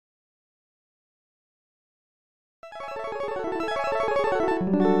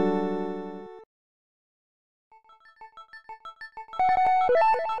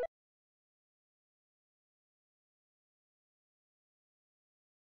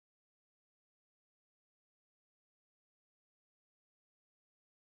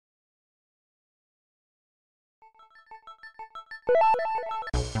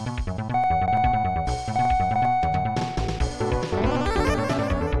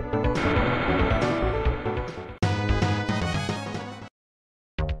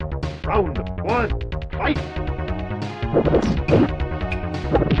Round one, fight!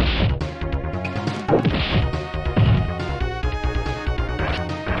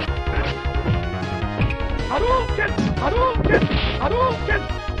 Hadouken! Hadouken! Hadouken!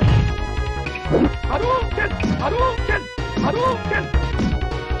 Hadouken! Hadouken! Hadouken!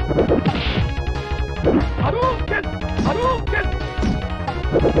 Hadouken! Hadouken!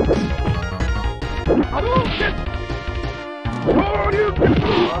 Hadouken! Shoryuken!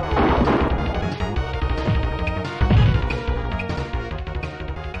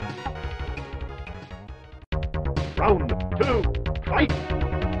 Round two, fight!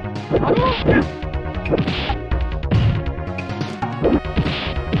 Hadouken!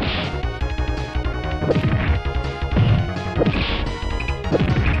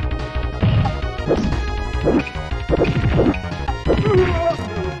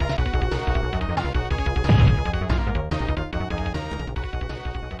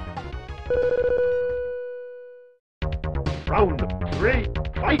 Round three,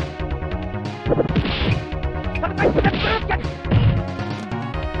 fight! Hadouken!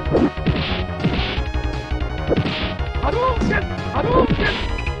 Hadouken! Hadouken!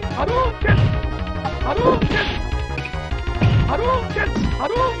 Hadouken! Hadouken!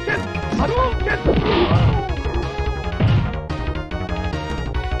 Hadouken! Hadouken!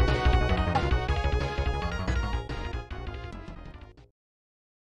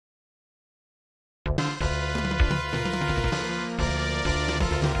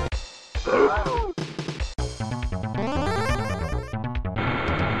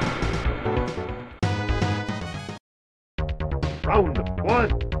 Round one,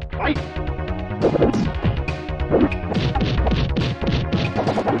 fight!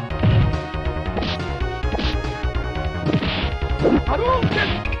 Hadouken!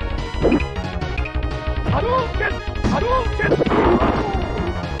 Hadouken! Hadouken!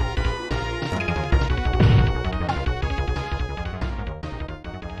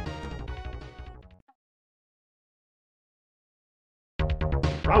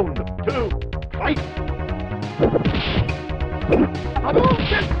 Round two, fight!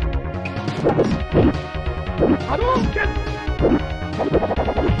 Hadouken! Hadouken!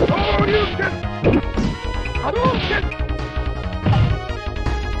 Shoryuken! Hadouken!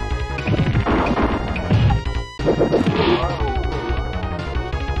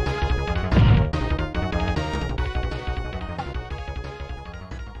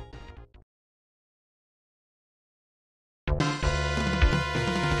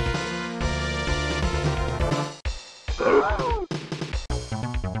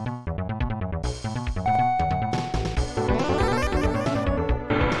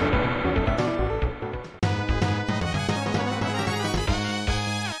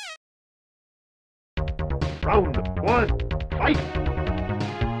 Round one, fight!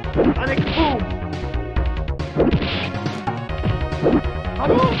 Sonic boom!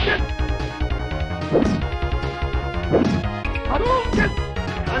 Hadouken! Hadouken!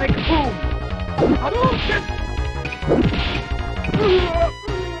 Sonic boom! Hadouken!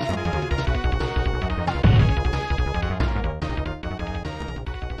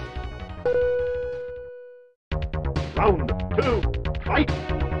 Round two, fight!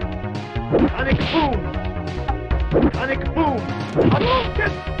 Sonic boom! Sonic boom!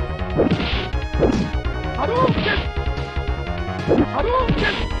 Hadouken! Hadouken!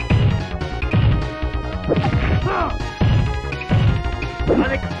 Hadouken!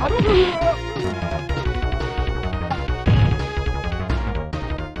 Sonic Hadouken!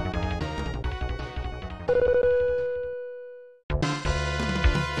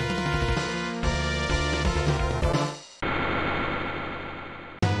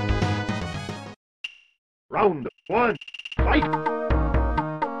 Round one, fight!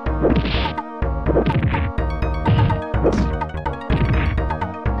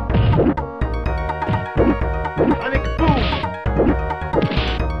 Sonic boom!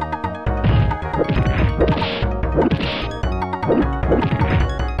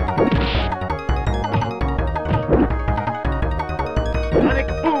 Sonic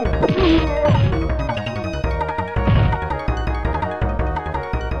boom!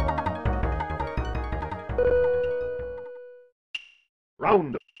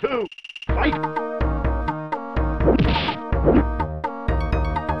 Round 2, fight!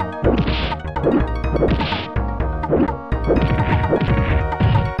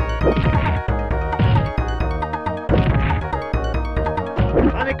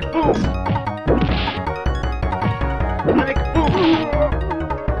 Sonic boom! Sonic boom!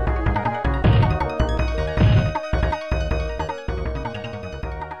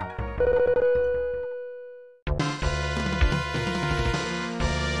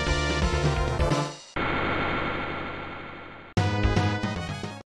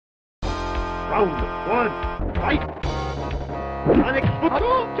 Round 1, fight! Sonic boom!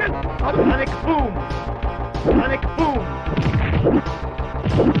 Hadouken! Sonic boom! Sonic boom!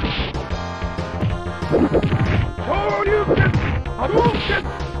 Hadouken! Hadouken!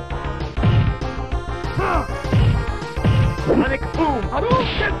 Sonic boom!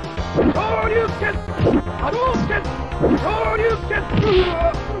 Hadouken! Hadouken! Hadouken! Hadouken!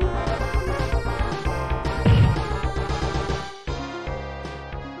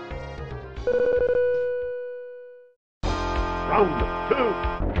 Round 2,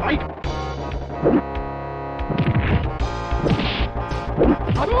 fight!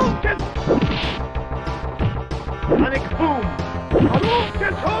 Hadouken! Sonic boom!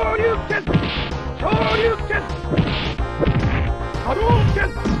 Hadouken! Hadouken! Hadouken! Hadouken!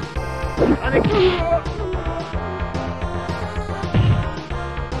 Sonic boom!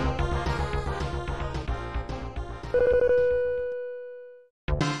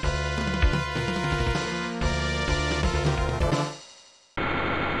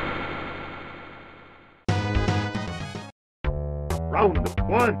 Round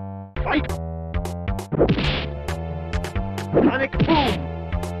 1, fight! Sonic boom!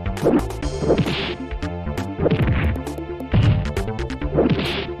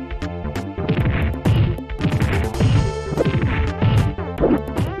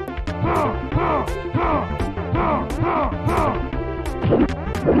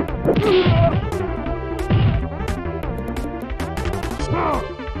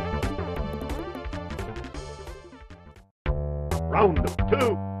 Round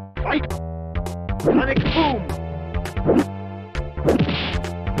 2, fight! Sonic boom!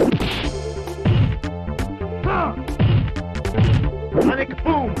 Sonic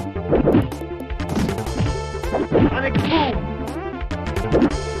boom! Sonic boom!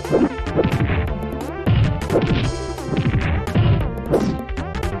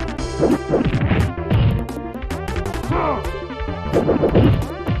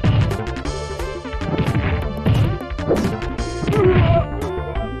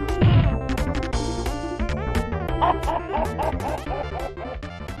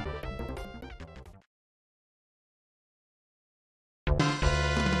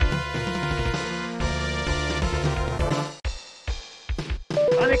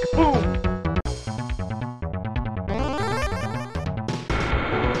 Sonic boom!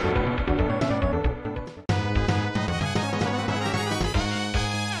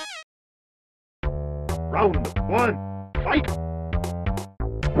 Round 1, fight!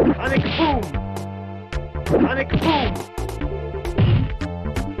 Sonic boom! Sonic boom!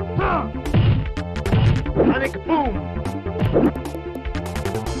 Sonic boom!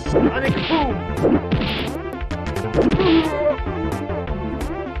 Sonic boom!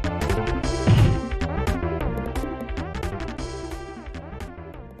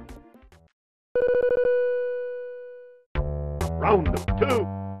 Round 2,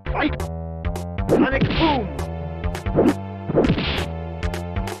 fight! Sonic boom!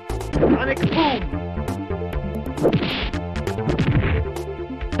 Sonic boom!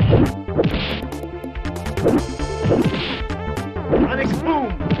 Sonic boom!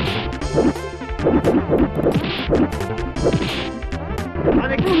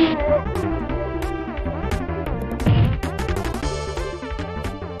 Sonic boom!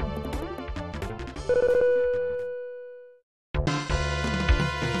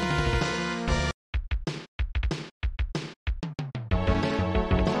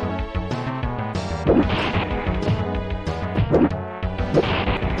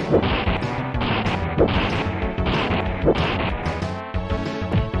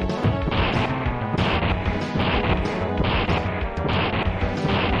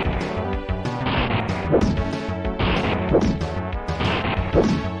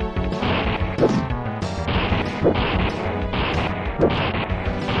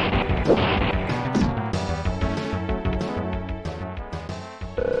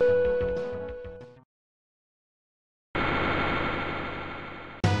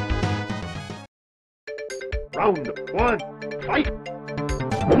 Round 1, fight!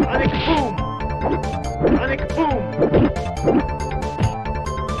 Sonic boom! Sonic boom!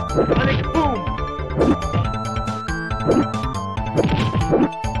 Sonic Boom!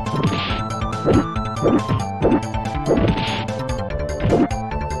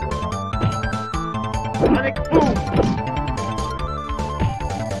 Sonic Boom!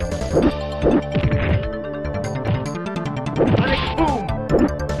 Sonic Boom!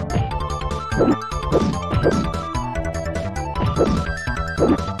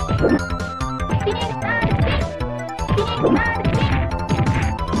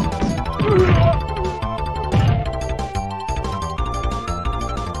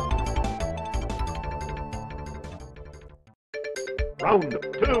 Round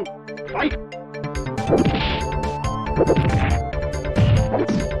 2, fight!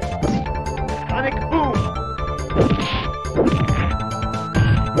 Sonic Boom!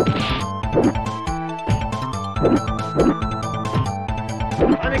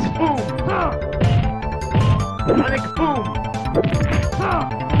 Sonic Boom! Sonic Boom!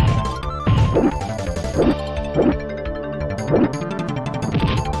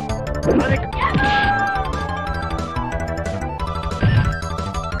 Sonic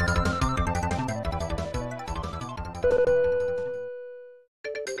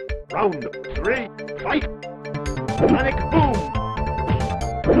Round 3, fight! Sonic Boom!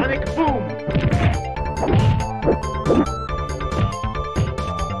 Sonic Boom!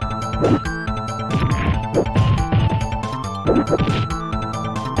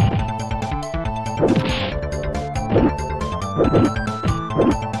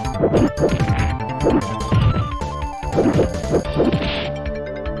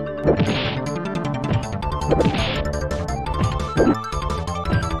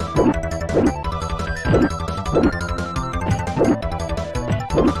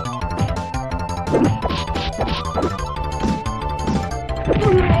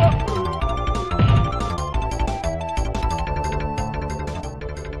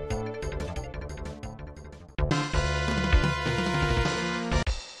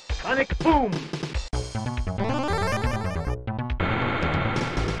 Sonic Boom!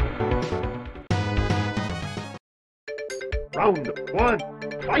 Round 1,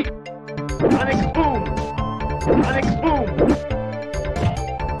 fight! Sonic Boom! Sonic Boom!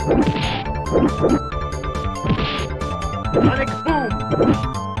 Sonic Boom!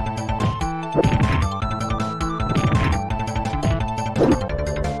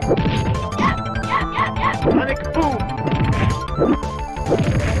 Sonic Boom!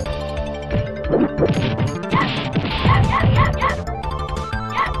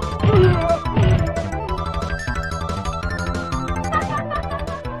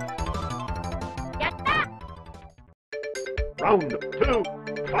 Round 2,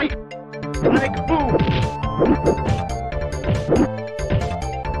 fight! Sonic Boom!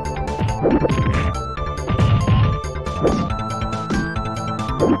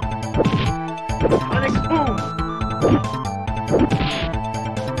 Sonic Boom!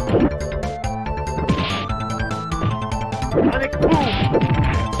 Sonic Boom!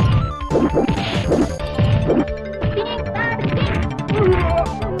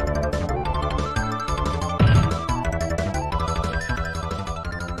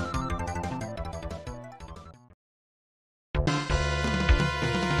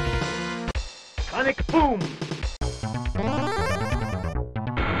 Sonic Boom!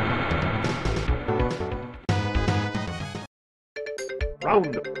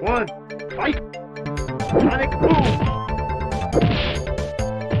 Round 1, fight! Sonic Boom!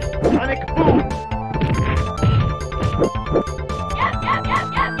 Sonic Boom!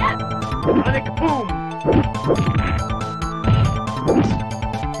 Sonic Boom!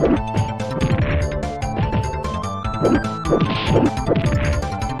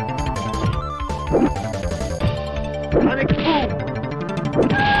 Sonic Boom!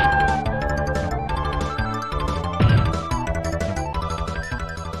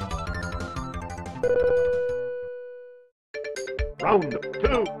 Round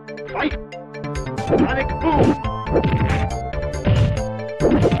 2, fight! Sonic Boom!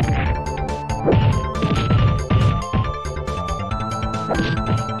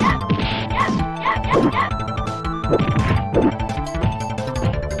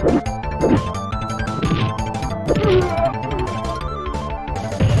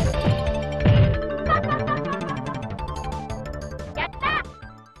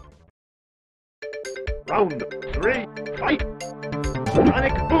 Round 3, fight!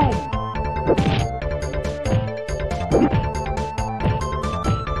 Sonic Boom!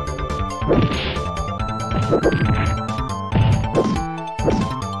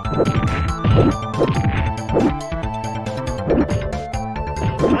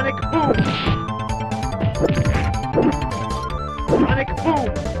 Sonic Boom! Sonic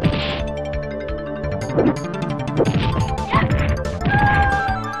Boom!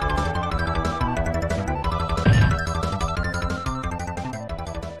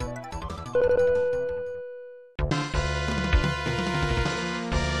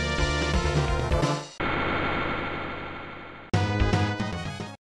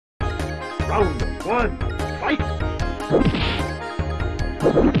 Round one, fight!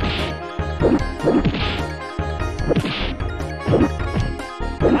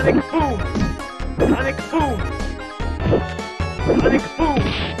 Sonic boom! Sonic boom! Sonic boom!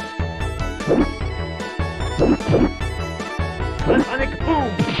 Sonic boom!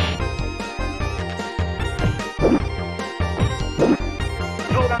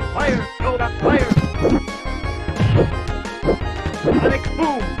 Load on fire! Load on fire! Sonic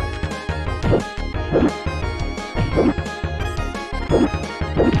boom!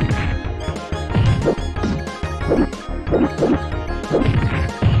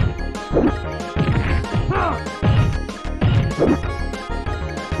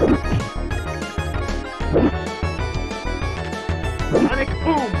 Sonic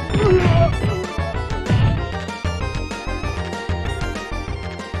boom!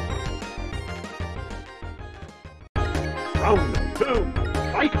 Round two,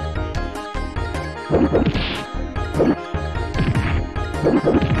 fight!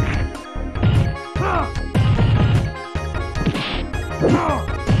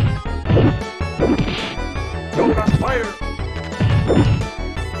 Load on fire!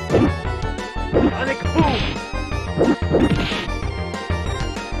 Sonic boom!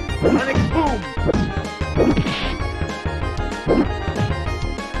 Sonic boom!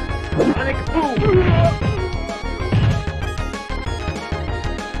 Sonic boom!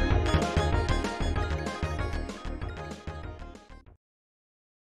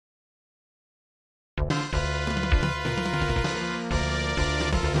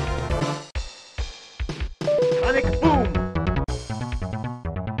 Sonic boom!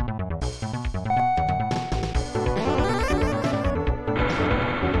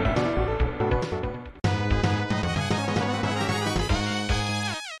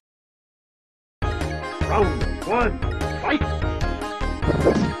 Round one, fight!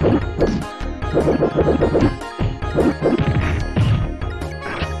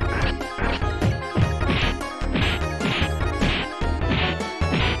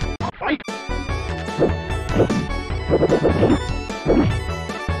 Fight!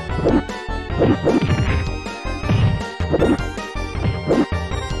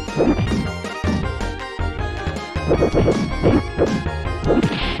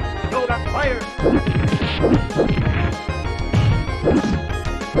 Load on fire!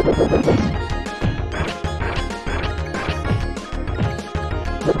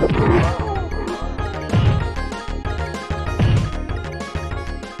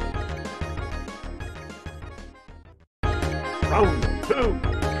 Round two,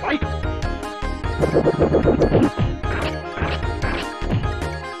 fight!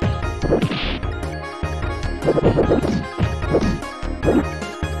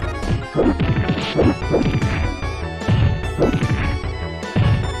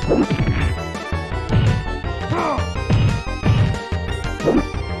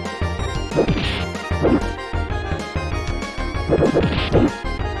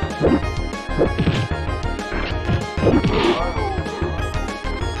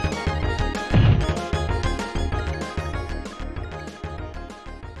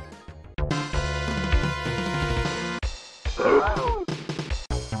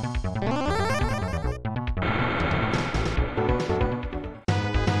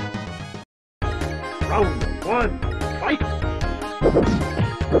 Round one, fight!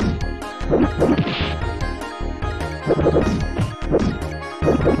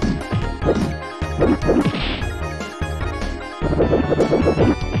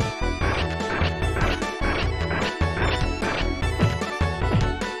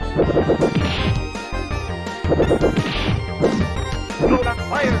 Load on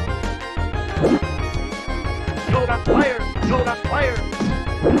fire! Load on fire! Load on fire!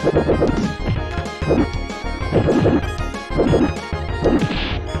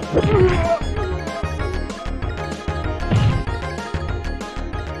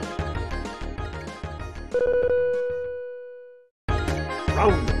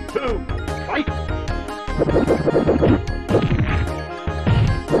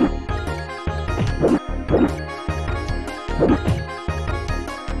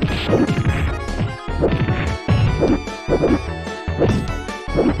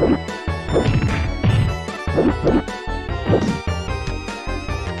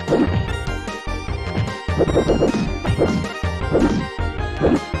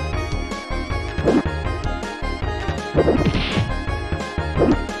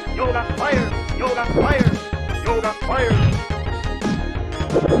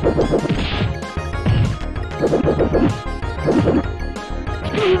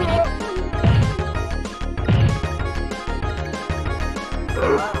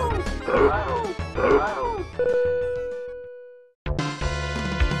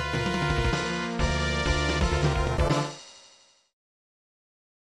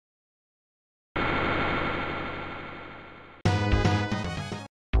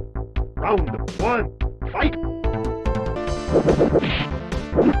 Round one, fight!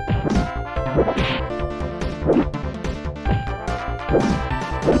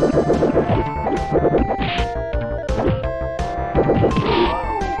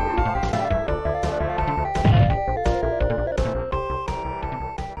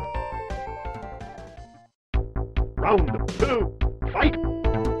 Round two, fight!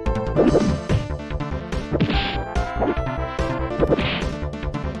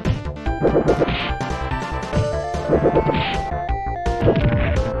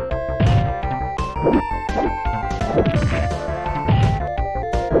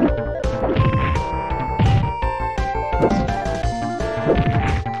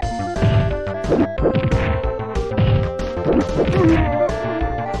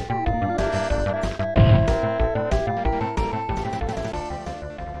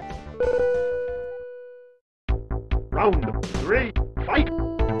 Round three, fight!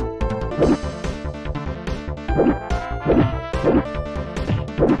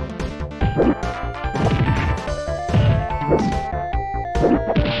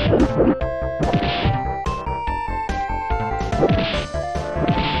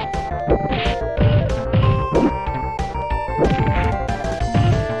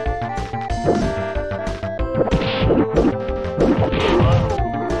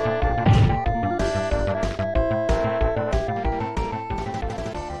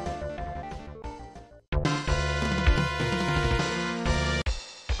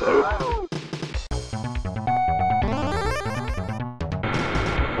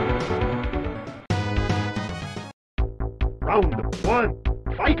 Round one,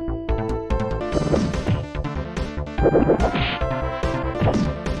 fight!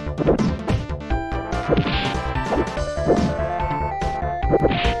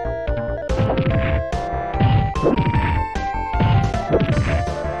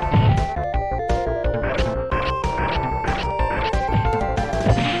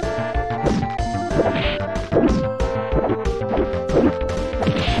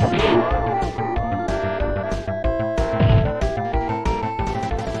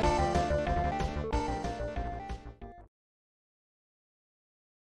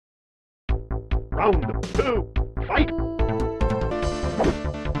 Round two, fight!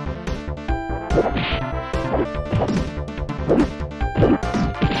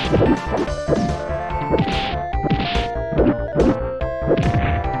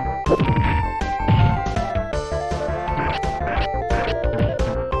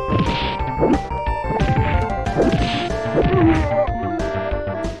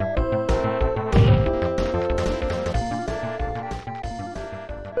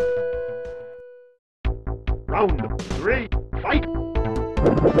 Round three, fight!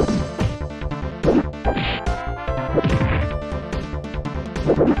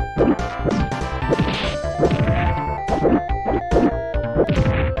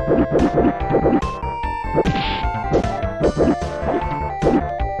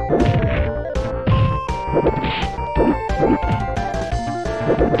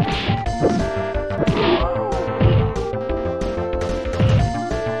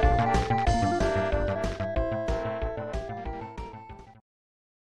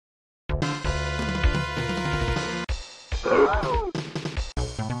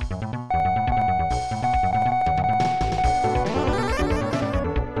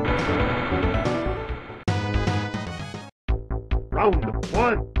 Round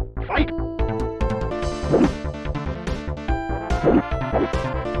one, fight!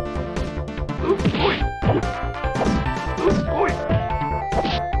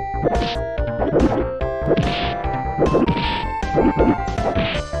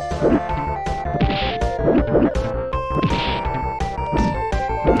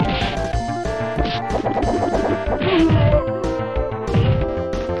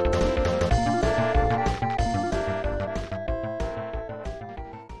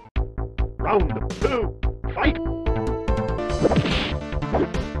 Round two, fight!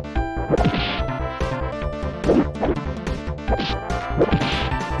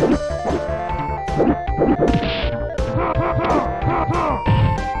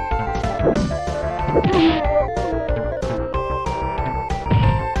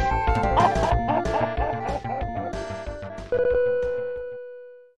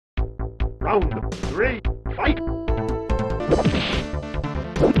 Round three, fight!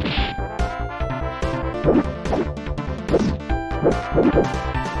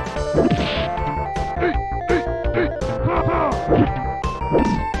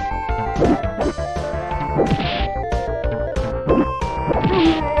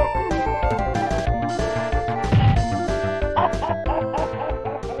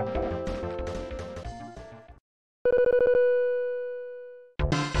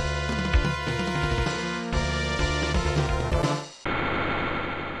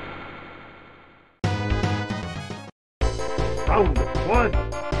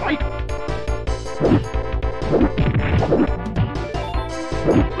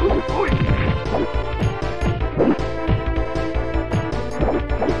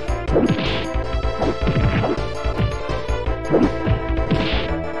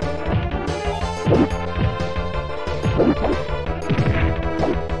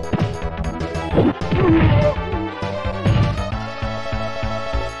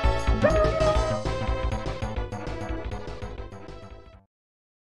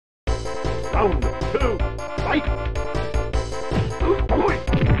 Round 2, fight!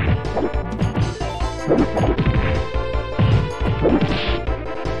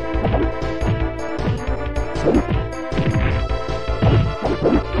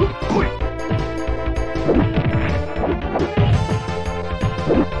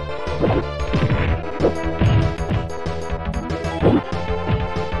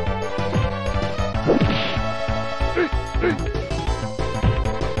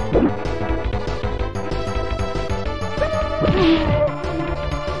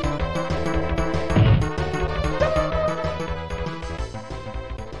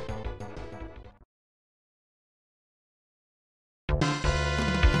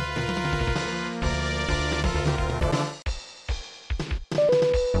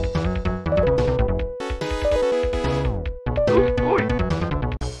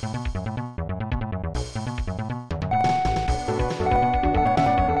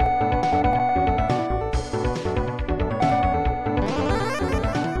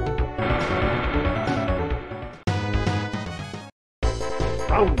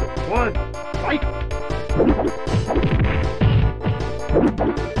 Round 1, fight!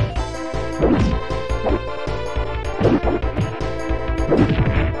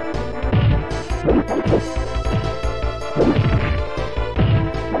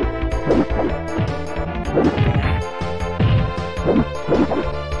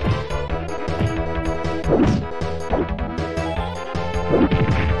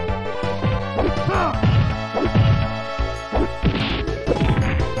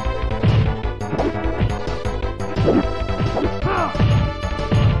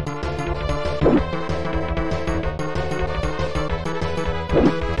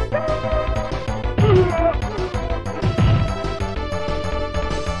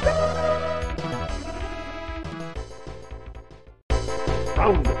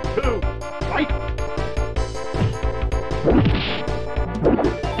 Round 2, fight!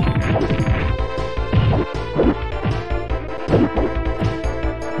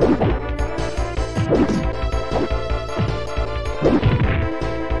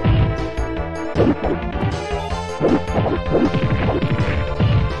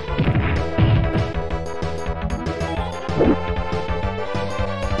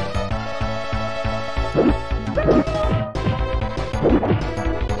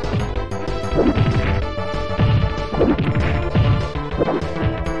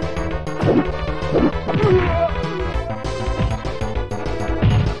 You